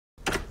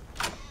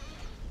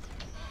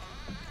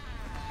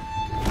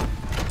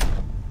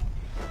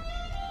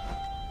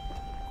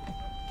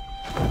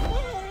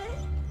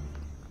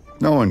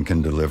No one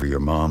can deliver your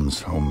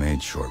mom's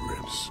homemade short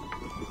ribs.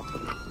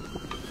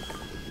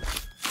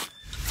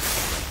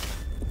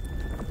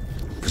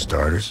 For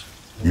starters,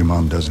 your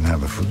mom doesn't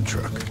have a food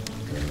truck.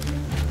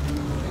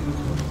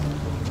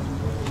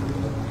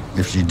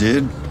 If she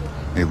did,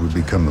 it would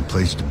become a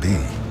place to be.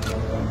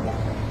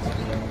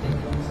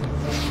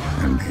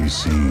 And be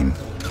seen.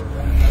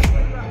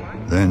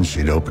 Then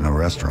she'd open a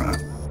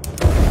restaurant.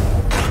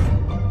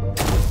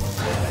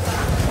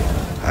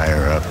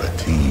 Hire up a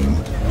team.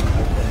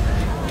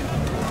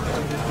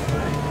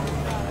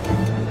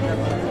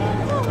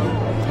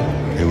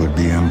 It would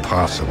be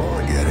impossible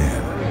to get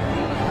in.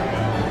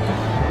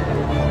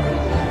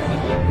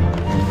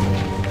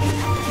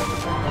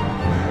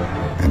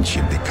 And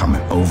she'd become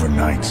an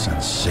overnight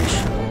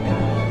sensation.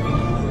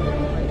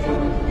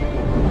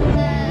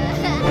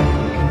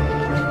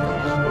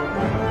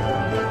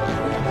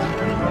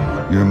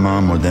 Your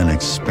mom would then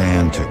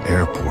expand to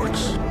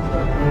airports,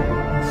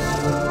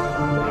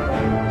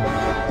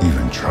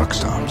 even truck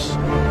stops.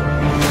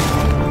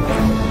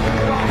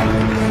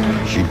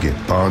 She'd get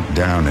bogged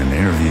down in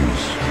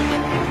interviews,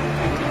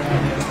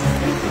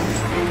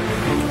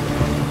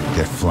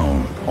 get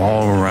flown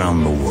all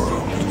around the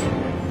world,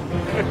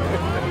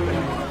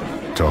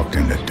 talked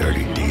into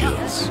dirty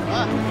deals.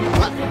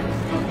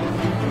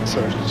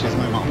 Sorry, she's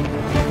my mom.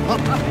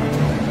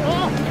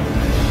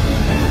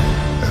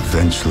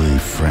 Eventually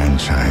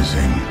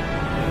franchising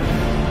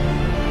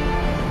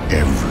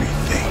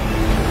everything.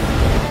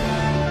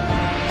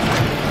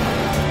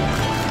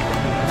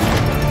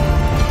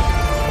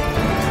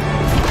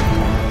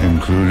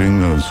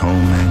 Including those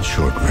homemade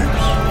short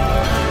ribs.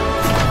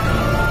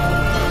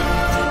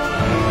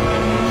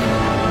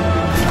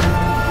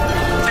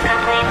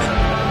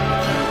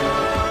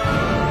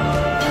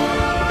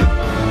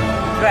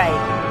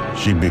 Right.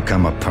 She'd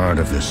become a part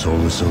of the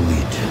soulless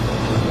elite.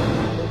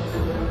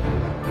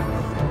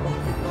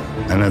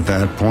 And at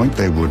that point,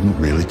 they wouldn't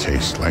really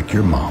taste like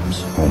your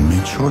mom's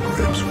homemade short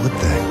ribs, would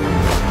they?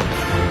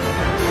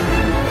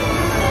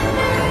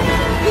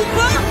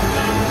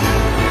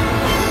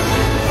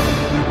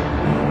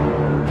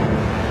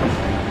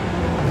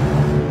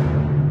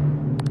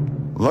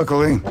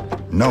 Luckily,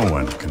 no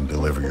one can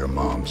deliver your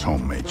mom's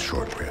homemade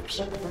short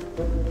ribs.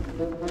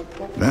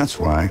 That's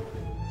why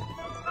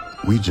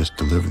we just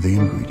deliver the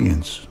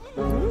ingredients.